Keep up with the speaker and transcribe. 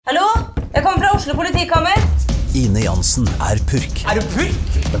Oslo politikammer. Ine Jansen purk. Du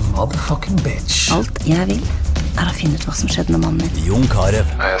purk? The motherfucking bitch. Alt jeg vil å finne ut hva som skjedde med mannen min. Jon Carew.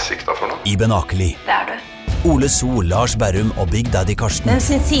 Jeg siktet for noe? Iben Akeli. Det du. Ole So, Lars Berrum og Big Daddy Karsten. Hvem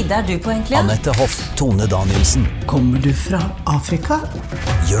sin side du på egentlig? Annette Hoff, Tone Danielsen. Kommer du fra Afrika?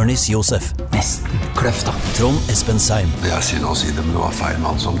 Jørnis Josef. Nesten kløfta. Trond Espen Seim. Det er synd å si det, men det var feil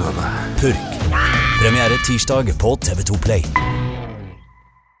mann som døde. Purk. Premiere tirsdag på TV2 Play.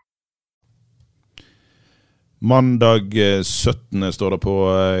 Mandag 17. står det på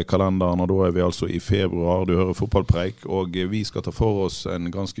kalenderen, og da vi altså i februar. Du hører fotballpreik, og vi skal ta for oss en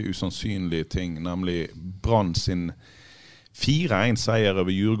ganske usannsynlig ting, nemlig Brann sin 4-1-seier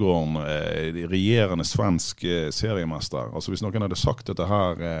over Djurgården, regjerende svensk seriemester. Altså hvis noen hadde sagt dette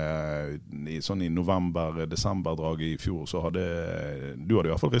her sånn i november-desember-draget i fjor, så hadde du i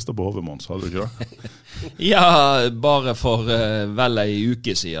hvert fall ristet på hodet, Mons, hadde du ikke det? Ja, bare for vel en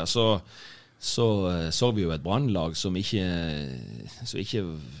uke siden, så vi jo et Brannlag som ikke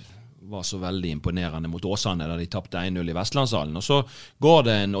var så veldig imponerende mot Åsane, da de tappte 1-0 i Vestlandshallen. Og så går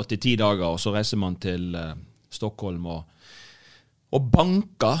det en 8-10 dager, og så reiser man til Stockholm og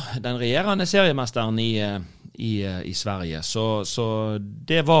banker den regjerende seriemesteren i Sverige. Så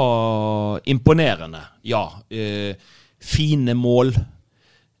det var imponerende, ja. Fine mål.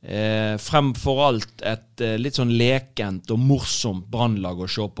 Fremfor alt et litt sånn lekent og morsomt Brannlag å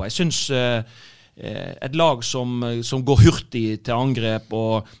se på. Jeg synes et lag som går hurtig til angrep,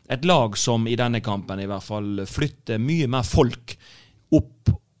 og et lag som i denne kampen i hvert fall flytter mye mer folk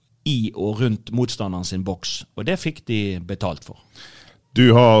opp i og rundt motstanderen sin boks, og det fikk de betalt for. Du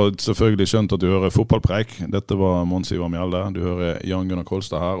har selvfølgelig skjønt at du hører fotballpreik. Dette var Mons Ivar Mjelde. Du hører Jan Gunnar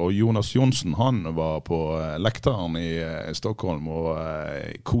Kolstad her. Og Jonas Jonsson, han var på lektaren i Stockholm og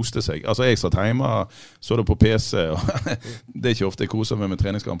koste seg. Altså, jeg satt hjemme, så det på PC. Og det ikke ofte jeg koser meg med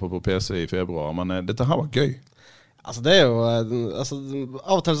treningskamper på PC i februar, men dette her var gøy. Altså det jo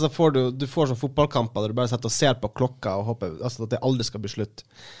av og til så får du får sånn fotballkamper der du bare setter og ser på klokka og håper at det aldri skal bli slutt.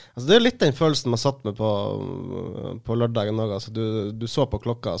 Altså det litt den følelsen man satt med på lørdagen også. Altså du så på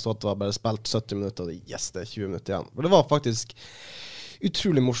klokka og så at det var bare spilt 70 minutter og yes, det 20 minutter igjen. For det var faktisk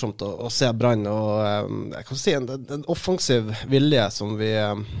utrolig morsomt å se Brann, og jeg kan si en offensiv vilje som vi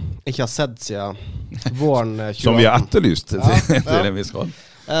ikke har sett siden våren 2018. Som vi har etterlyst til en viss grad.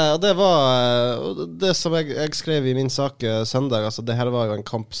 Og det var det som jeg skrev i min sak søndag. Altså det her var jo en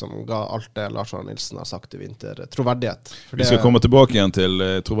kamp som ga alt det Lars Arne Nilsen har sagt i vinter troverdighet. Vi skal komme tilbake igjen til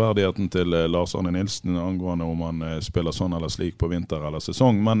troverdigheten til Lars Arne Nilsen angående om han spiller sånn eller slik på vinter eller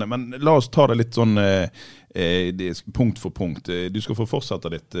sesong, men la oss ta det litt sånn punkt for punkt. Du skal få fortsette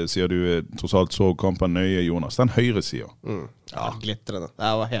ditt, siden du tross alt så kampen nøye, Jonas. Den høyre siden. Ja, glittrende. Det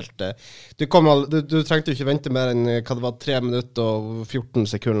var helt du trengte jo ikke vente mer enn hva det var 3 minutter og 14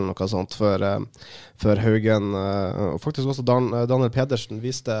 sekunder noe sånt før Haugen, og faktisk også Daniel Pedersen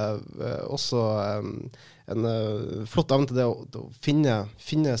viste også en flott evne til det å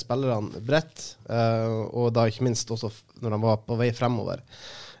finne spillerne bredt, og da ikke minst også når de var på vei fremover.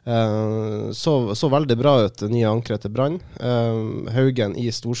 Så veldig bra ut nye ankeret til Brann. Haugen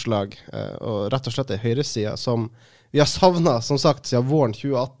i storslag, og rett og slett en høyreside som vi har savnet, som sagt, siden våren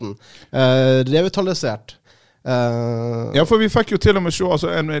 2018. Revitalisert. Ja, for vi fikk jo til og med se,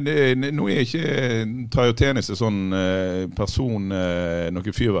 altså, nå ikke Tayo Tenis sånn person,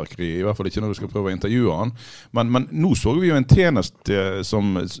 noe fyrverkeri, i hvert fall ikke når du skal prøve å intervjue han, men nå så vi jo en Tenis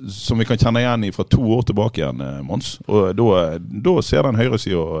som vi kan kjenne igjen fra 2 år tilbake igjen, Mons, og da ser den høyre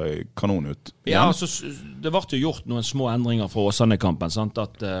siden kanon ut. Ja, altså, det ble jo gjort noen små endringer fra Åsane-kampen, sant,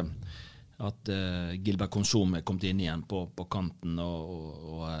 at Gilbert Konsum kom inn igjen på kanten,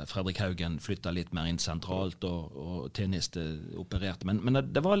 og Fredrik Haugen flyttet litt mer inn sentralt, og Tenis opererte. Men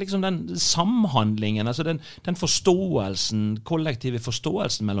det var liksom den samhandlingen, altså den forståelsen, kollektive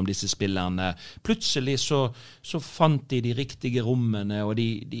forståelsen mellom disse spillerne. Plutselig så fant de riktige rommene, og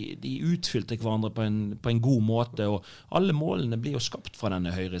de utfylte hverandre på en god måte, og alle målene blir jo skapt fra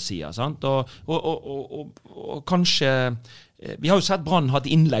denne høyre siden, sant? Og kanskje, vi har jo sett Brann hatt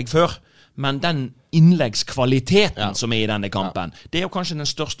innlegg før, men den innleggskvaliteten som i denne kampen, det jo kanskje den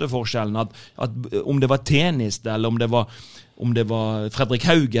største forskjellen, at om det var Tenis, eller om det var Fredrik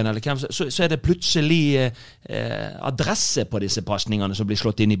Haugen, eller hvem, så det plutselig adresse på disse passningene som blir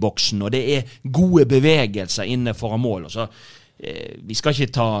slått inn i boksen, og det gode bevegelser inne foran mål, og så vi skal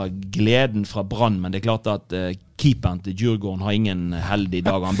ikke ta gleden fra Brann, men det klart at keeperen til Djurgården har ingen heldig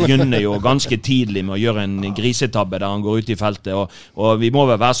dag. Han begynner jo ganske tidlig med å gjøre en grisetabbe der han går ut i feltet, og vi må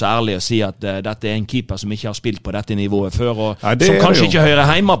vel være så ærlige og si at dette en keeper som ikke har spilt på dette nivået før, og som kanskje ikke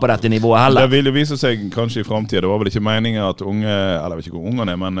hører hjemme på dette nivået heller. Det ville vise seg kanskje i fremtiden. Det var vel ikke meningen at unge, eller jeg vet ikke hvor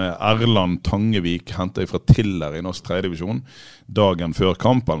ungene er, men Erland Tangevik hentet fra Tiller i norsk 3. divisjon dagen før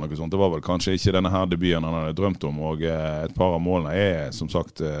kamp eller noe sånt. Det var vel kanskje ikke denne her debuten han hadde drømt om, og et par av målene som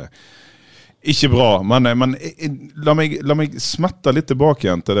sagt ikke bra, men la meg smette litt tilbake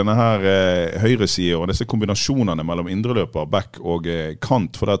igjen til denne her høyresiden og disse kombinasjonene mellom indreløper, back og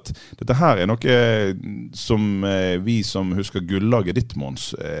kant, for at dette her noe som vi som husker gullaget ditt,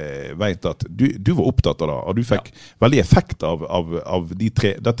 Mons, vet at du var opptatt av det, og du fikk veldig effekt av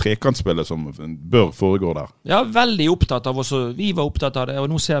det trekantspillet som bør foregå der. Ja, veldig opptatt av oss, vi var opptatt av det, og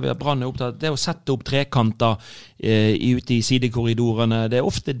nå ser vi at Brann opptatt av det, å sette opp trekanter ute i sidekorridorene. Det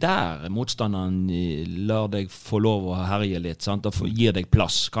ofte der motstanderen lar deg få lov å herje litt, sant? Og gir deg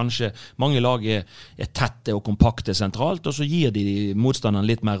plass. Kanskje mange lag er tette og kompakte sentralt, og så gir de motstanderen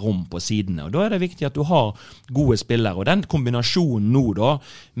litt mer rom på sidene. Og da er det viktig at du har gode spillere. Og den kombinasjonen nå da,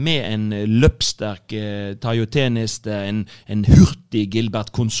 med en løpssterk Tayo Teniste, en hurtig Gilbert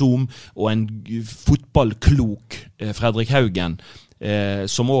Konsum og en fotballklok Fredrik Haugen,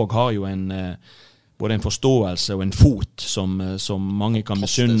 som også har jo både en forståelse og en fot som mange kan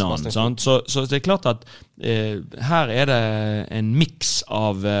misunne han. Sant? Så det er klart at her er det en mix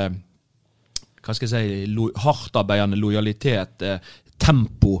av hva skal jeg si, hardtarbeidende lojalitet,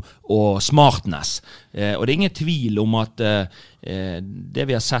 tempo og smartness. Og det er ingen tvil om at det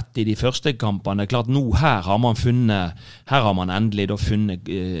vi har sett i de første kampene, klart nå her har man endelig da funnet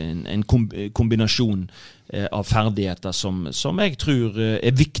en kombinasjon av ferdigheter som jeg tror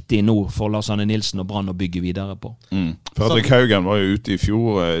er viktig nå for Lars Arne Nilsen og Brann å bygge videre på. Fredrik Haugen var jo ute i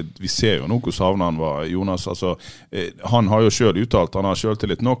fjor, vi ser jo nå hvor savnet han var, Jonas, altså, han har jo selv uttalt, han har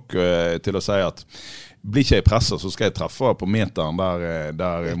selvtillit nok til å si at blir ikke jeg presset, så skal jeg treffe på meteren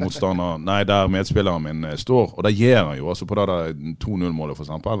der medspilleren min står, og det gjør han jo, altså på det der 2-0-målet for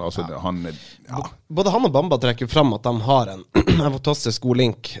eksempel. Altså, Både han og Bamba trekker frem at de har en fantastisk god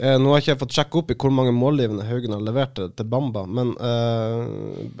link. Nå har ikke jeg fått sjekke opp i hvor mange målgivende Haugen har levert til Bamba, men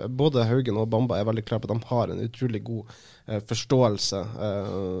både Haugen og Bamba er veldig klare på at de har en utrolig god forståelse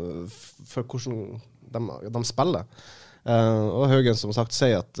for hvordan de spiller. Og Haugen som sagt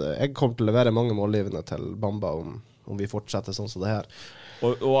sier at jeg kommer til å levere mange målgivende til Bamba om vi fortsetter sånn som det her.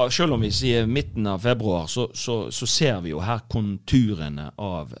 Og selv om vi sier midten av februar, så ser vi jo her konturene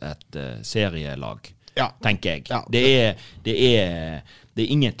av et serielag, tenker jeg. Ja. Det er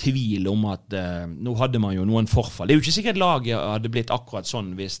ingen tvil om at nå hadde man jo noen forfall. Det er jo ikke sikkert laget hadde blitt akkurat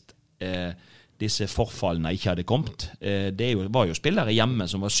sånn hvis disse forfallene ikke hadde kommet. Det var jo spillere hjemme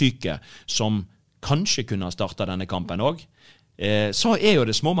som var syke, som kanskje kunne ha startet denne kampen også. Så er jo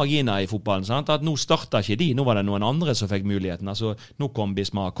det små marginer i fotballen, sant? At nå startet ikke de, nå var det noen andre som fikk muligheten. Altså, nå kom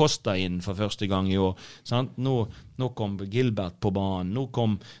Bismar Costa inn for første gang i år, sant? Nå kom Gilbert på banen, nå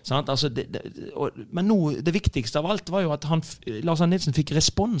kom, sant? Altså, men nå, det viktigste av alt var jo at Lars Arne Nilsen fikk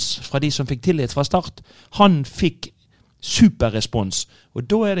respons fra de som fikk tillit fra start. Han fikk superrespons, og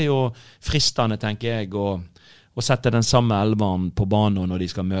da er det jo fristende, tenker jeg, å sette den samme elveren på banen når de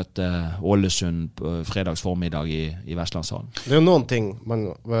skal møte Ålesund på fredags formiddag i Vestlandshallen. Det er jo noen ting,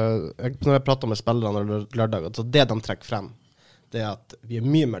 når jeg prater med spillerne lørdag, altså det de trekker frem, det er at vi er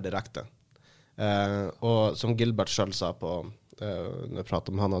mye mer direkte. Og som Gilbert selv sa når jeg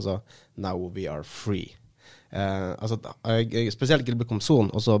prater med han, altså, now we are free. Altså, spesielt Gilbert Komson,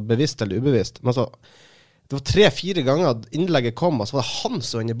 også bevisst eller ubevisst, men altså, det var 3-4 ganger innlegget kom, og så var det han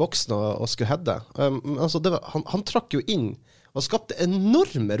som var inne i boksen og skulle hedde. Altså han trakk jo inn og skapte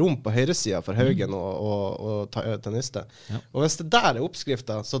enorme rom på høyresiden for Haugen og Teniste. Ja. Og hvis det der er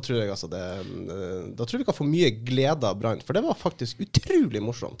oppskriften, så tror jeg altså da tror vi kan få mye glede av Brann, for det var faktisk utrolig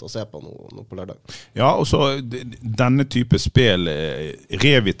morsomt å se på nå på lørdag. Ja, og så denne type spill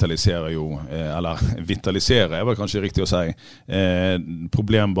revitaliserer jo, eller vitaliserer, er vel kanskje riktig å si,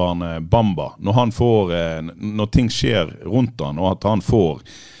 problembarnet Bamba. Når ting skjer rundt han, og at han får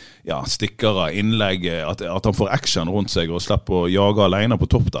stikkere, innlegg, at han får action rundt seg og slipper å jage alene på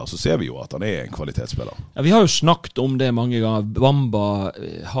topp der, så ser vi jo at han er en kvalitetsspiller. Ja, vi har jo snakket om det mange ganger. Bamba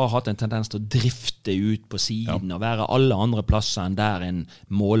har hatt en tendens til å drifte ut på siden og være alle andre plasser enn der en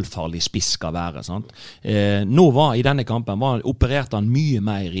målfarlig spiss skal være. Sant? Nå i denne kampen opererte han mye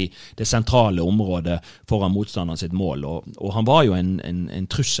mer i det sentrale området foran motstanderen sitt mål, og han var jo en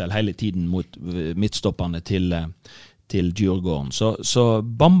trussel hele tiden mot midtstopperne til til Djurgården. Så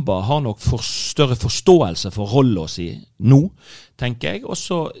Bamba har nok større forståelse for rollen sin nå, tenker jeg. Og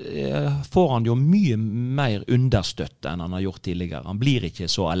så får han jo mye mer understøtte enn han har gjort tidligere. Han blir ikke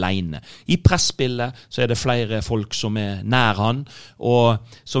så alene. I pressspillet så det flere folk som nær han. Og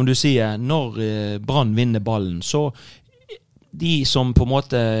som du sier, når Brann vinner ballen, så de som på en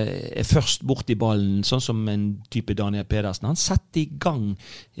måte først bort I ballen, sånn som en type Daniel Pedersen, han setter I gang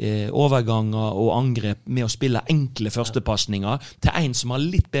overganger og angrep med å spille enkle førstepassninger til en som har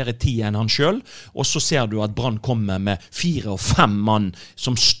litt bedre tid enn han selv, og så ser du at Brann kommer med 4 og 5 mann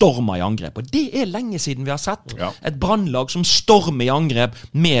som stormer I angrep, og det lenge siden vi har sett. Et Brannlag som stormer I angrep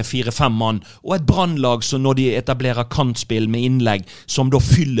med 4-5 mann, og et Brannlag som når de etablerer kantspill med innlegg, som da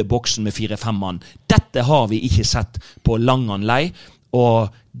fyller boksen med 4-5 mann. Dette har vi ikke sett på lang lei,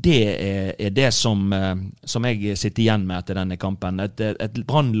 og det det som jeg sitter igjen med etter denne kampen. Et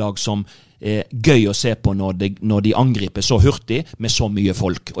Brannlag som gøy å se på når de angriper så hurtig med så mye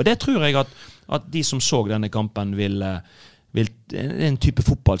folk. Og det tror jeg at de som så denne kampen vil en type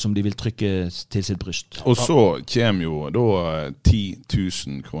fotball som de vil trykke til sitt bryst. Og så kommer jo da 10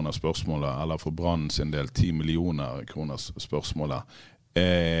 000 kroner spørsmålet, eller for Brann sin del 10 millioner kroner spørsmålet.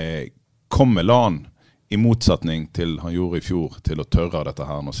 Kommer LAN I motsetning til han gjorde I fjor til å tørre dette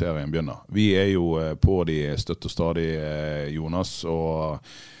her når serien begynner. Vi jo på de støtt og stadig, Jonas, og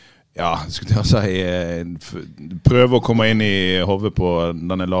ja, skulle jeg si, prøve å komme inn I hovedet på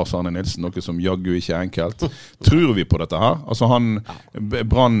denne Lars Arne Nilsen, noe som jaggu ikke enkelt. Tror vi på dette her? Altså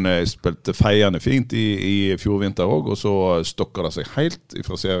Brann spilte feiende fint I fjorvinter også, og så stokker det seg helt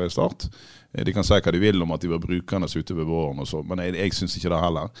fra seriestart. De kan si hva de vil om at de var brukende ute ved våren og så, men jeg synes ikke det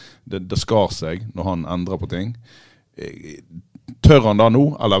heller. Det skar seg når han endrer på ting. Tør han da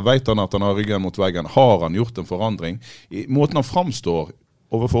nå, eller vet han at han har ryggen mot veggen? Har han gjort en forandring? I måten han framstår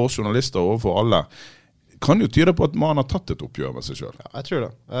overfor oss journalister og overfor alle, kan jo tyde på at man har tatt et oppgjør med seg selv. Ja, jeg tror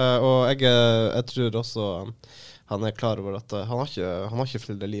det. Og jeg tror også han klar over at han har ikke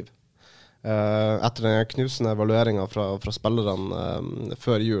fyllt det liv. Etter den knusende evalueringen fra spillerne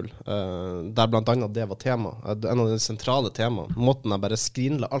før jul, der blant annet det var tema, en av de sentrale temaene, måten jeg bare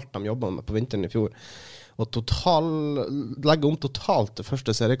skrinla alt de jobbet med på vinteren I fjor, og legge om totalt til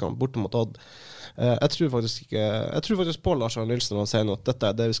første seriekamp borte mot Odd. Jeg tror faktisk på Lars Arne Nilsen når han sier nå at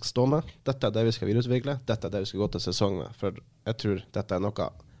dette det vi skal stå med, dette det vi skal videreutvikle, dette det vi skal gå til sesong med, for jeg tror dette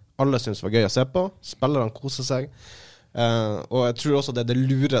noe alle synes var gøy å se på, spillerne koser seg, og jeg tror også det det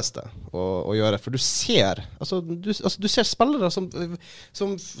lureste å gjøre, for du ser du ser spillere som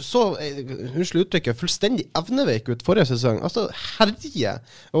så, unnskyld uttrykket, fullstendig evneveik ut forrige sesong, herje,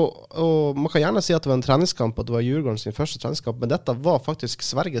 og man kan gjerne si at det var en treningskamp, at det var Djurgården sin første treningskamp, men dette var faktisk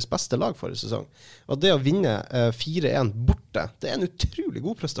Sveriges beste lag forrige sesong, og det å vinne 4-1 borte, det en utrolig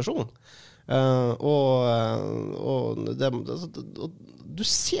god prestasjon. Du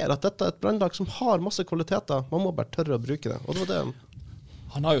ser at dette et brannlag som har masse kvaliteter, man må bare tørre å bruke det, og det var det.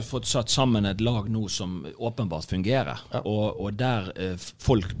 Han har jo fått satt sammen et lag nå som åpenbart fungerer, og der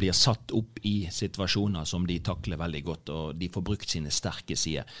folk blir satt opp I situasjoner som de takler veldig godt, og de får brukt sine sterke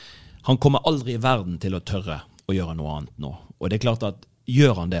sider. Han kommer aldri I verden til å tørre å gjøre noe annet nå, og det klart at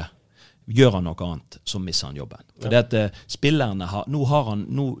gjør han noe annet, så misser han jobben. For det at spillerne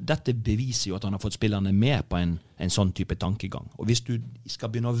dette beviser jo at han har fått spillerne med på en sånn type tankegang. Og hvis du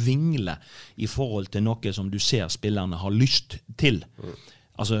skal begynne å vingle I forhold til noe som du ser spillerne har lyst til,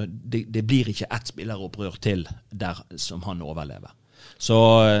 altså det blir ikke ett spilleropprør til der som han overlever.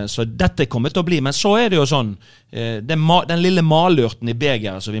 Så dette kommer til å bli, men så det jo sånn, den lille malurten I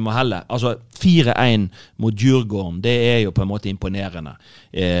begeret som vi må helle, altså 4-1 mot Djurgården, det jo på en måte imponerende.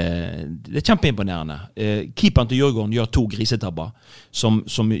 Det kjempeimponerende. Keeperen til Djurgården gjør 2 grisetabber,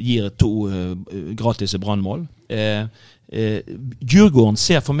 som gir 2 gratis brannmål. Djurgården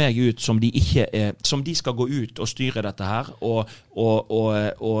ser for meg ut som de ikke som de skal gå ut og styre dette her og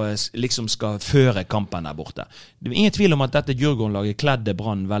liksom skal føre kampen der borte. Det ingen tvil om at dette Djurgården-laget kledde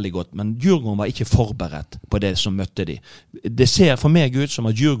Brann veldig godt, men Djurgården var ikke forberedt på det som møtte de. Det ser for meg ut som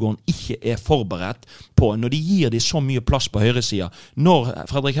at Djurgården ikke forberedt på, når de gir de så mye plass på høyresiden, når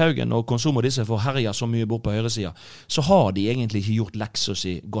Fredrik Haugen og Konsum og disse får herja så mye bort på høyresiden, så har de egentlig ikke gjort lekser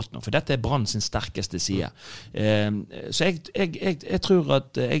si godt nok, for dette Brann sin sterkeste side. Så jeg tror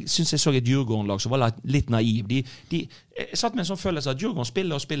at jeg synes jeg så et Djurgården-lag som var litt naiv. Jeg satt med en sånn følelse at Djurgården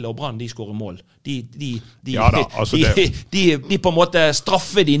spiller og Brann, de skårer mål. De på en måte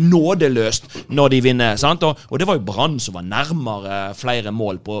straffer de nådeløst når de vinner, sant? Og det var jo Brann som var nærmere flere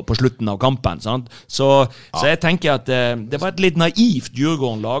mål på slutten av kampen, sant? Så jeg tenker at det var et litt naivt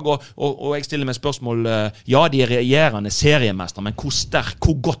Djurgården-lag, og jeg stiller meg spørsmål, ja, de regjerende seriemester, men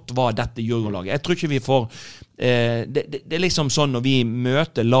hvor godt var dette Djurgården-laget? Jeg tror ikke vi får det liksom sånn når vi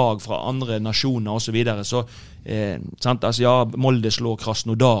møter lag fra andre nasjoner og så videre, så sant? Altså, ja, Molde slår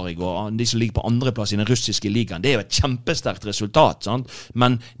Krasnodar i går, de som ligger på andre plass i den russiske ligaen, det jo et kjempesterkt resultat, sant?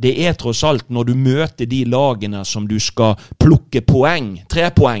 Men det tross alt når du møter de lagene som du skal plukke poeng,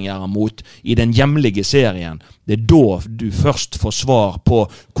 3 poengere mot i den hjemlige serien, det da du først får svar på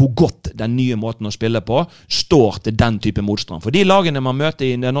hvor godt den nye måten å spille på står til den type motstand. For de lagene man møter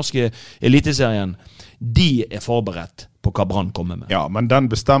i den norske eliteserien, de forberedt på hva Brann kommer med. Ja, men den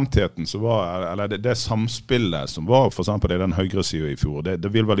bestemtheten som var, eller det samspillet som var for eksempel i den høyre siden i fjor, det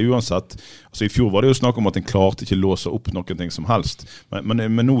vil vel uansett, altså i fjor var det jo snakk om at en klarte ikke låse opp noen ting som helst,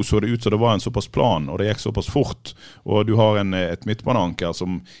 men nå så det ut som det var en såpass plan, og det gikk såpass fort, og du har et midtbaneanker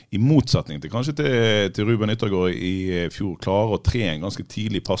som i motsetning til kanskje til Ruben Yttergård i fjor klarer å tre en ganske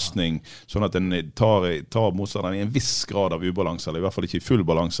tidlig passning, sånn at en tar motstanderen i en viss grad av ubalanse, eller i hvert fall ikke i full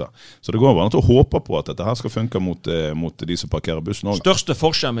balanse. Så det går bare an til å håpe på at dette her skal funke mot de som parkerer bussen også. Største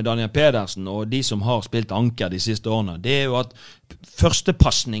forskjell med Daniel Pedersen og de som har spilt anker de siste årene, det jo at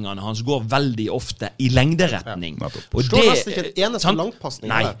førstepassningene hans går veldig ofte i lengderetning. Ja, og det nesten ikke en eneste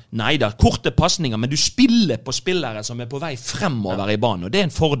langpassning. Nei da, korte passninger, men du spiller på spillere som på vei fremover i banen, og det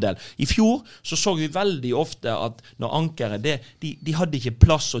en fordel. I fjor så vi veldig ofte at når ankere, de hadde ikke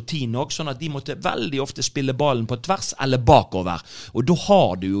plass og tid nok, sånn at de måtte veldig ofte spille ballen på tvers eller bakover, og da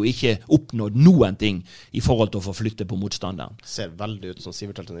har du jo ikke oppnådd noen ting i forhold til å få flytte på motstanderen. Ser veldig ut som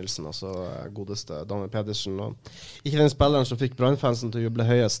Sivert Helte Nilsen, altså godeste Daniel Pedersen, og ikke den spilleren som fikk Brannfansen til å juble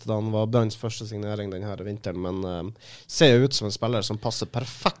høyest da han var Branns første signering denne vinteren, men ser jo ut som en spiller som passer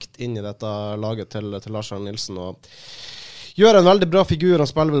perfekt inn i dette laget til Lars Arne Nilsen, og gjør en veldig bra figur. Han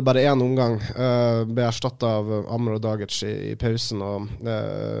spiller vel bare en omgang, ble erstattet av Amer og Dagic i pausen, og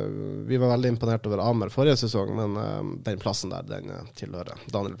vi var veldig imponert over Amer forrige sesong, men den plassen der, den tilhører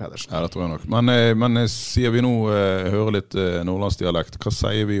Daniel Pedersen. Ja, det tror jeg nok. Men sier vi nå, hører litt nordlandsdialekt, hva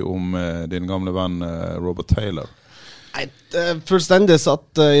sier vi om din gamle venn Robert Taylor? Fullstendig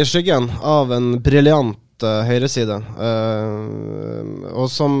satt i skyggen av en briljant høyreside, og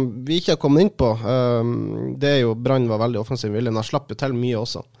som vi ikke har kommet inn på, det jo Brann var veldig offensiv vilje, men han slapp jo til mye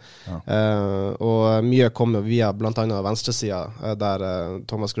også, og mye kom jo via blant annet venstresiden, der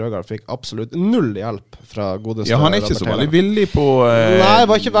Thomas Grøgaard fikk absolutt null hjelp fra godeste. Ja, han ikke så veldig villig på Nei, jeg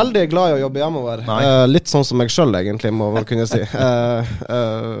var ikke veldig glad i å jobbe hjemover, litt sånn som meg selv egentlig, må man kunne si.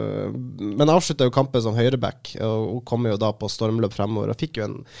 Men avsluttet jo kampen som høyreback, og kom jo da på stormløp fremover, og fikk jo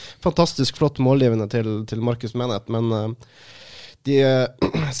en fantastisk flott målgivende til Markus Meneth, men de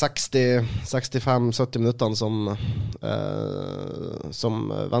 60-65-70 minuttene som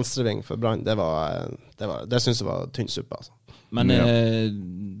venstreving for Brann, det synes jeg var tynn suppe, altså. Men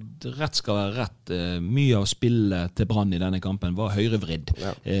rett skal være rett. Mye av spillet til Brann i denne kampen var høyrevridd.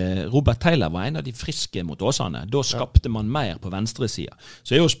 Ja. Robert Taylor var en av de friske mot Åsane. Da skapte man mer på venstre siden.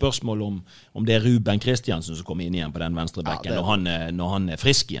 Så jo spørsmål om det Ruben Kristiansen som kommer inn igjen på den venstre bekken når han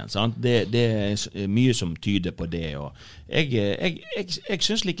frisk igjen. Sant? Det mye som tyder på det. Og jeg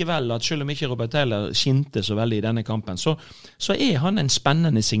synes likevel at selv om ikke Robert Taylor skinte så veldig i denne kampen, så han en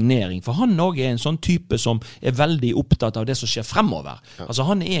spennende signering. For han også en sånn type som veldig opptatt av det som skjer fremover. Ja. Altså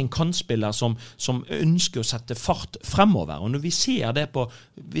han en kantspiller som ønsker å sette fart fremover, og når vi ser det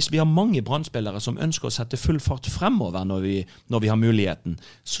hvis vi har mange Brannspillere som ønsker å sette full fart fremover når vi har muligheten,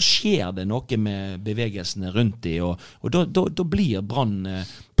 så skjer det noe med bevegelsene rundt de, og da blir Brann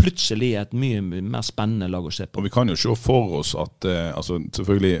plutselig et mye mer spennende lag å se på. Og vi kan jo se for oss at altså,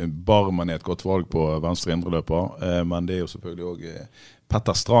 selvfølgelig Barmen et godt valg på venstre indreløper, men det jo selvfølgelig også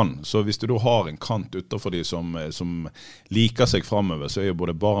Petter Strand. Så hvis du da har en kant utenfor de som liker seg fremover, så jo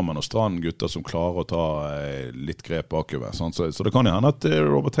både Barmen og Strand gutter som klarer å ta litt grep bakover. Så det kan jo hende at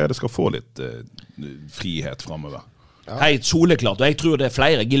Robert Hede skal få litt frihet fremover. Ja. Helt soleklart, og jeg tror det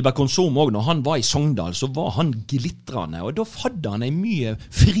flere. Gilbert Konsum også, når han var i Sogndal, så var han glitrende, og da hadde han en mye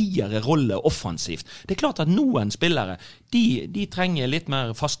friere rolle offensivt. Det klart at noen spillere, de trenger litt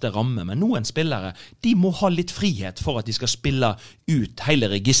mer faste rammer, men noen spillere, de må ha litt frihet for at de skal spille ut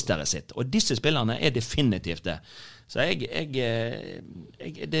hele registeret sitt, og disse spillerne definitivt det. Så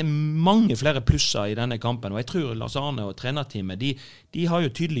det mange flere plusser i denne kampen, og jeg tror Lars Arne og trenerteamet, de har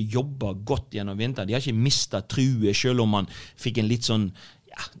jo tydelig jobbet godt gjennom vinteren. De har ikke mistet true, selv om man fikk en litt sånn,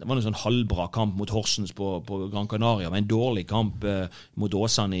 det var en sånn halvbra kamp mot Horsens på Gran Canaria, og en dårlig kamp mot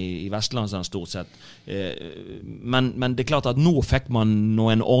Åsane i Vestlandsland stort sett. Men det klart at nå fikk man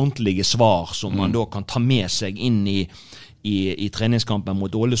noen ordentlige svar som man da kan ta med seg inn i treningskampen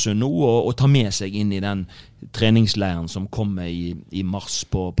mot Ålesund nå, og ta med seg inn i den treningsleiren som kommer i mars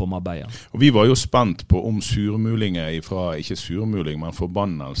på Marbella. Og vi var jo spent på om surmulinger fra, ikke surmuling, men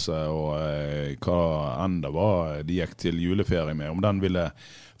forbannelse og hva enn det var de gikk til juleferie med, om den ville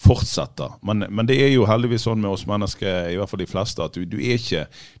fortsette. Men det jo heldigvis sånn med oss mennesker, i hvert fall de fleste, at du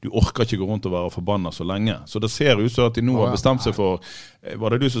orker ikke gå rundt og være forbannet så lenge. Så det ser ut som at de nå har bestemt seg for, var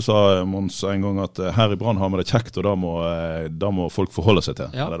det du som sa, Mons, en gang at her i Brann har vi det kjekt, og da må folk forholde seg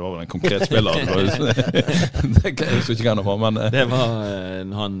til. Ja. Eller det var vel en konkret spiller. Det kan jeg ikke gjerne for, men... Det var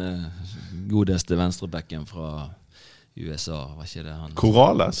han godeste venstrebekken fra USA, var ikke det han?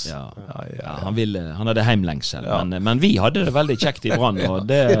 Corrales? Ja, han hadde heimlengsel, men vi hadde det veldig kjekt i Brann, og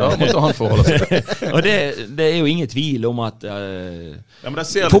det... Da måtte han forholde seg. Og det jo ingen tvil om at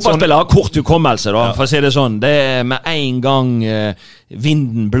fotballspillere har kort hukommelse, da, for å si det sånn. Det med en gang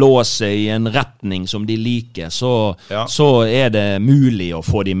vinden blåser i en retning som de liker, så det mulig å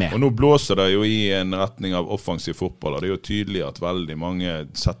få de med. Og nå blåser det jo i en retning av offensiv fotball, og det jo tydelig at veldig mange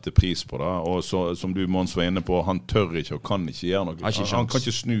setter pris på det, og så, som du, Mons, var inne på, han tør ikke og kan ikke gjøre noe. Han kan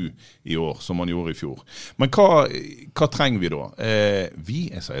ikke snu i år som han gjorde i fjor. Men hva trenger vi da?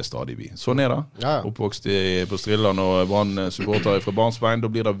 Jeg sier stadig vi. Sånn det. Oppvokst på Strilland og Brann-supporter fra Barnsbein, da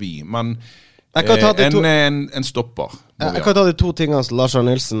blir det vi. Men en stopper. Jeg kan ta de 2 tingene som Lars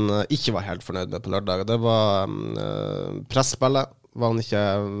Arne Nilsen ikke var helt fornøyd med på lørdag. Det var pressspillet.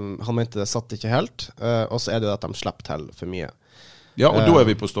 Han mente det satt ikke helt. Og så det at de slipper til for mye. Ja, og da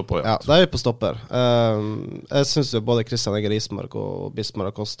vi på stopper. Ja, da vi på stopper. Jeg synes jo både Christian Egger Rismark og Bismar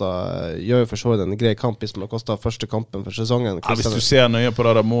Acosta gjør jo for så vidt en grei kamp. Bismar Acosta første kampen for sesongen. Ja, hvis du ser nøye på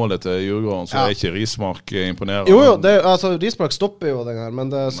det der målet til Djurgården, så ikke Rismark imponerende. Jo, altså Rismark stopper jo den her,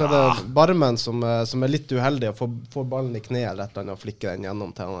 men så det Barmen som litt uheldig og får ballen i kne eller et eller annet og flikker den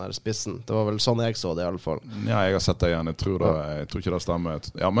gjennom til den her spissen. Det var vel sånn jeg så det i alle fall. Ja, jeg har sett det igjen. Jeg tror ikke det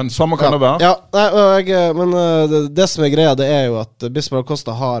stemmer. Ja, men samme kan det være. Ja, men det som greia, det jo at Bismar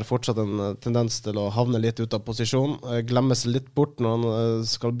Acosta har fortsatt en tendens til å havne litt ut av posisjon, glemme seg litt bort når han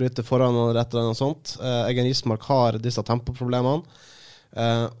skal bryte foran eller et eller annet sånt. Eggen Rismark har disse tempoproblemene,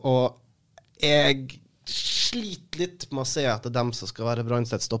 og jeg sliter litt med å se at det dem som skal være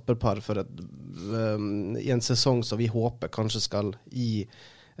Brandstedt stopperpar for i en sesong som vi håper kanskje skal gi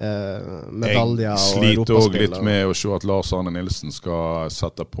medaljer og europaspill. Jeg sliter også litt med å se at Lars Arne Nilsen skal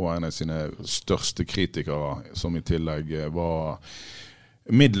sette på en av sine største kritikere, som i tillegg var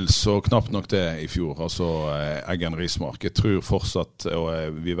middels og knapt nok det i fjor, altså Eggen Rismark. Jeg tror fortsatt,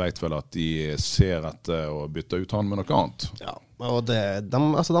 og vi vet vel at de ser etter å bytte ut han med noe annet. Ja, og de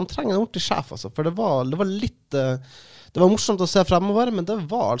trenger en ordentlig sjef, altså, for det var litt... Det var morsomt å se fremover, men det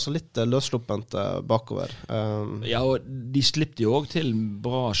var altså litt løssluppent bakover. Ja, og de slippte jo også til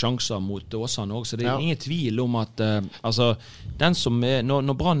bra sjanser mot Åsane også, så det ingen tvil om at den som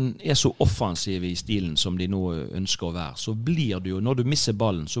når Brann så offensiv i stilen som de nå ønsker å være, så blir du jo, når du misser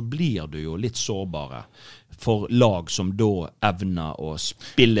ballen, så blir du jo litt sårbare for lag som da evner å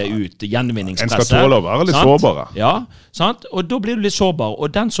spille ut gjenvinningspresset. En skal tåle å være litt sårbare. Ja, sant? Og da blir du litt sårbar.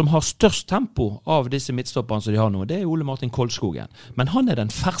 Og den som har størst tempo av disse midtstopperne som de har nå, det Ole Martin Kolskogen. Men han den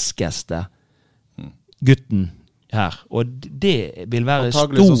ferskeste gutten her. Og det vil være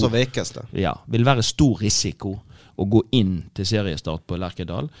antageligvis også veikeste. Ja, vil være stor risiko å gå inn til seriestart på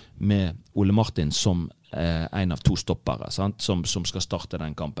Lerkedal med Ole Martin som en av 2 stoppere, sant? Som skal starte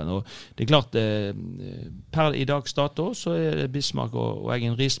den kampen. Og det klart, per i dags dato så det Bismark og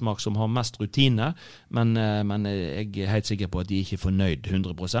Eggen Rismark som har mest rutine, men jeg helt sikker på at de ikke er fornøyd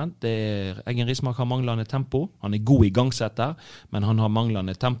 100%. Eggen Rismark har manglende tempo. Han god igangsetter, men han har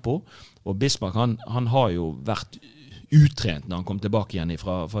manglende tempo. Og Bismark, han har jo vært utrent når han kom tilbake igjen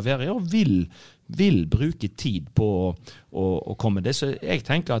fra ferie, og vil bruke tid på å komme det. Så jeg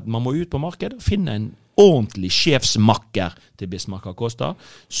tenker at man må ut på markedet og finne en ordentlig sjefsmakker til Bismark Acosta.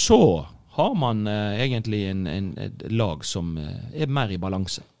 Så har man egentlig et lag som mer i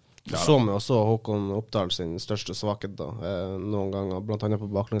balanse. Så vi også Håkon Oppdal sin største svakhet da, noen ganger, blant annet på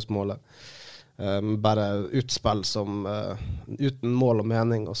baklengsmålet. Bare utspill som uten mål og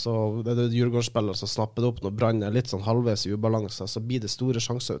mening, og så det Djurgårdsspillere som snapper det opp når Brann litt sånn halvveis i ubalanse, så blir det store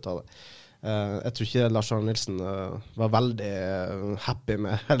sjanser ut av det. Jeg tror ikke Lars Arne Nilsen var veldig happy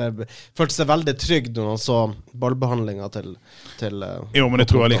med, eller følte seg veldig trygg når han så ballbehandlinga til Jo, men jeg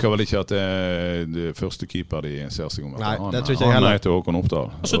tror allikevel ikke at det første keeper de ser seg om. Nei, det tror ikke jeg heller. Han til Håkon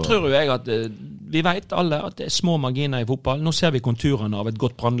Oppdal. Og så tror jeg at vi vet alle at det små marginer i fotball. Nå ser vi konturene av et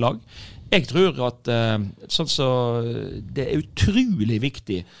godt Brannlag. Jeg tror at det utrolig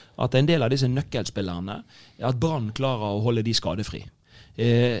viktig at en del av disse nøkkelspillerne, at Brann klarer å holde de skadefri.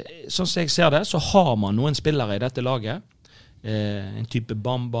 Sånn som jeg ser det, så har man noen spillere i dette laget. En type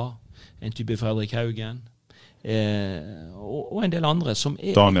Bamba, en type Fredrik Haugen, og en del andre som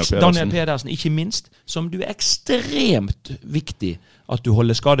Daniel Pedersen ikke minst, som du ekstremt viktig at du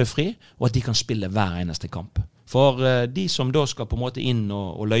holder skadefri, og at de kan spille hver eneste kamp. For de som da skal på en måte inn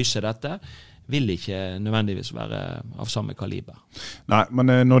og løse dette, vil ikke nødvendigvis være av samme kaliber. Nei, men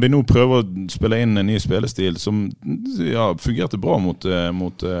når de nå prøver å spille inn en ny spillestil som fungerte bra mot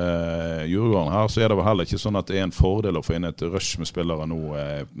Djurgården her, så det vel heller ikke sånn at det en fordel å få inn et rush med spillere nå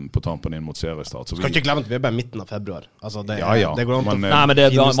på tampen inn mot seriestart. Skal ikke glemme at vi bare midten av februar. Altså det går an Nei, men det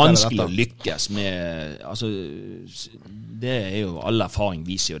vanskelig å lykkes med, altså det jo all erfaring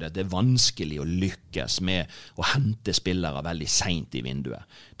viser jo det vanskelig å lykkes med å hente spillere veldig sent i vinduet.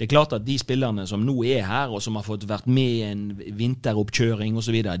 Det klart at de spillerne som nå her, og som har fått vært med i en vinteroppkjøring og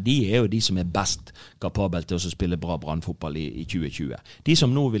så videre, de jo de som best kapabel til å spille bra brannfotball i 2020. De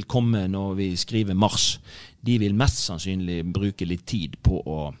som nå vil komme når vi skriver mars, de vil mest sannsynlig bruke litt tid på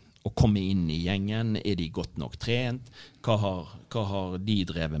å komme inn i gjengen. De godt nok trent? Hva har de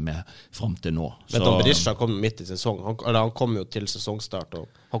drevet med frem til nå? Vet du, Berisha kom midt i sesong. Han kom jo til sesongstart, og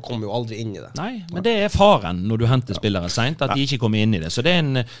han kom jo aldri inn i det. Nei, men det faren når du henter spillere sent, at de ikke kommer inn i det. Så det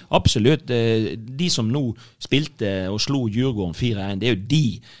en absolutt, de som nå spilte og slo Djurgården 4-1, det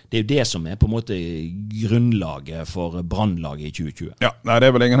jo det som på en måte grunnlaget for brannlaget i 2020. Ja, nei,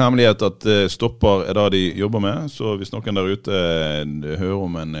 det vel ingen hemmelighet at stopper det de jobber med, så hvis noen der ute hører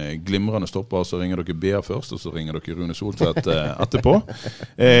om en glimrende stopper, så ringer dere BR først, og så ringer dere Rune Soltvedt etterpå.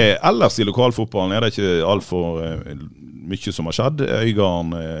 Ellers i lokalfotballen det ikke alt for mye som har skjedd.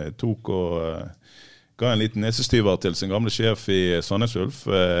 Øygarden tok og ga en liten nesestyver til sin gamle sjef i Sandnes Ulf,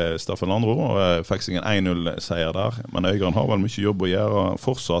 Steffen Landro, og fikk seg en 1-0-seier der. Men Øygarden har vel mye jobb å gjøre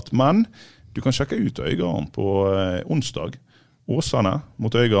fortsatt. Men du kan sjekke ut Øygarden på onsdag. Åsane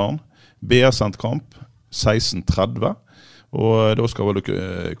mot Øygarden. BR-sendt kamp 16:30. Og da skal vel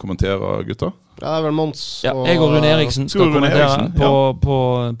dere kommentere, gutter? Ja, det vel Mons. Ja, jeg og Rune Eriksen skal kommentere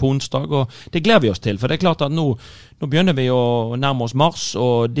på onsdag, og det gleder vi oss til, for det klart at nå begynner vi å nærme oss mars,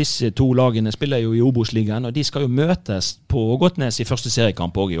 og disse to lagene spiller jo i Obos-ligaen, og de skal jo møtes på Gåtnes i første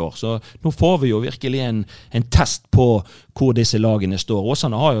seriekamp også i år, så nå får vi jo virkelig en test på hvor disse lagene står.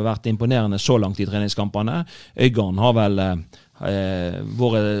 Åsane har jo vært imponerende så langt i treningskampene. Øygarden har vel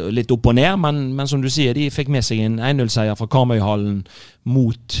vært litt opp og ned, men som du sier, de fikk med seg en 1-0-seier fra Karmøyhallen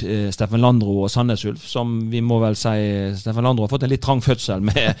mot Steffen Landro og Sandnes Ulf, som vi må vel si, Steffen Landro har fått en litt trang fødsel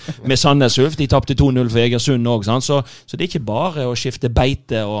med Sandnes Ulf. De tappte 2-0 for Egersund også, så det ikke bare å skifte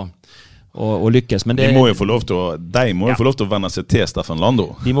beite og lykkes, men de må jo få lov til å vende seg til Steffen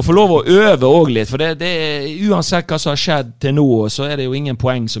Landro. De må få lov å øve også litt, for det uansett hva som har skjedd til nå, så det jo ingen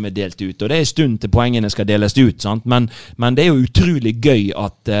poeng som delt ut, og det en stund til poengene skal deles ut, sant? Men det jo utrolig gøy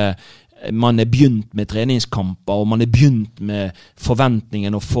at man begynt med treningskamper, og man begynt med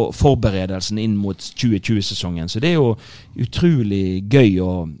forventningen og forberedelsen inn mot 2020-sesongen, så det jo utrolig gøy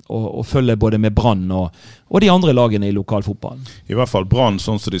å følge både med Brann og de andre lagene i lokalfotballen. I hvert fall Brann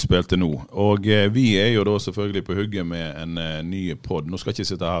sånn som de spilte nå. Og vi jo da selvfølgelig på hugget med en ny podd. Nå skal jeg ikke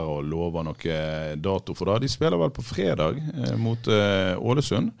sitte her og love noe dato for det. De spiller vel på fredag mot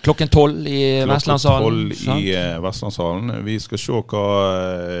Ålesund. Klokken 12 i Vestlandshallen. Vestlandshallen. Vi skal se hva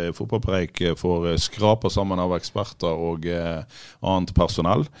Fotballpreik får skrapa sammen av eksperter og annet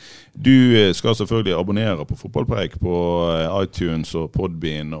personell. Du skal selvfølgelig abonnere på Fotballpreik på iTunes og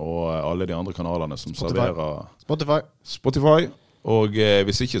Podbean og alle de andre kanalene som serverer Spotify. Og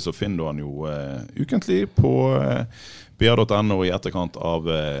hvis ikke så finner du han jo ukentlig på br.no i etterkant av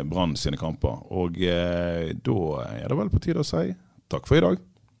Brann sine kamper. Og da det vel på tide å si takk for i dag.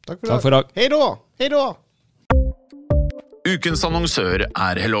 Takk for i dag. Hei da! Ukens annonsør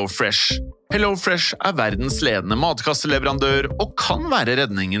HelloFresh. HelloFresh verdens ledende matkasseleverandør og kan være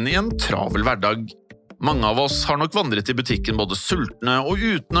redningen i en travel hverdag. Mange av oss har nok vandret i butikken både sultne og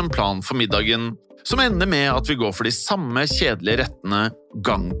uten en plan for middagen, som ender med at vi går for de samme kjedelige rettene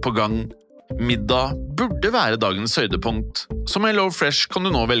gang på gang. Middag burde være dagens høydepunkt. Som HelloFresh kan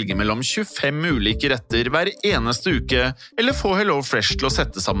du nå velge mellom 25 ulike retter hver eneste uke, eller få HelloFresh til å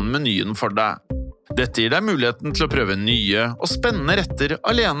sette sammen menyen for deg. Dette gir deg muligheten til å prøve nye og spennende retter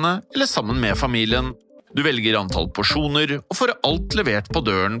alene eller sammen med familien. Du velger antall porsjoner og får alt levert på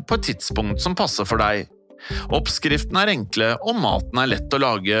døren på et tidspunkt som passer for deg. Oppskriftene enkle, og maten lett å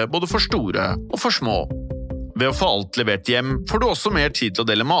lage både for store og for små. Ved å få alt levert hjem får du også mer tid til å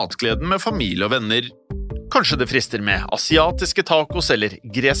dele matgleden med familie og venner. Kanskje det frister med asiatiske tacos eller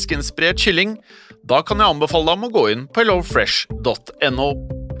greskinspirert kylling? Da kan jeg anbefale deg om å gå inn på hellofresh.no.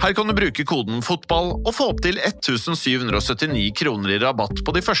 Her kan du bruke koden FOTBALL og få opp til 1779 kroner i rabatt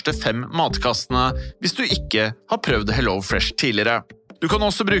på de første 5 matkassene hvis du ikke har prøvd HelloFresh tidligere. Du kan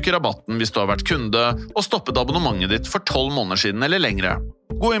også bruke rabatten hvis du har vært kunde og stoppet abonnementet ditt for 12 måneder siden eller lengre.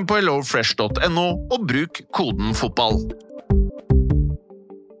 Gå inn på hellofresh.no og bruk koden FOTBALL.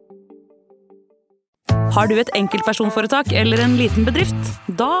 Har du et enkeltpersonforetak eller en liten bedrift?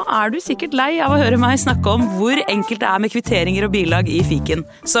 Da du sikkert lei av å høre meg snakke om hvor enkelt det med kvitteringer og bilag i Fiken.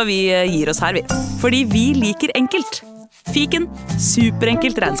 Så vi gir oss her, vi. Fordi vi liker enkelt. Fiken,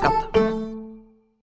 superenkelt regnskap.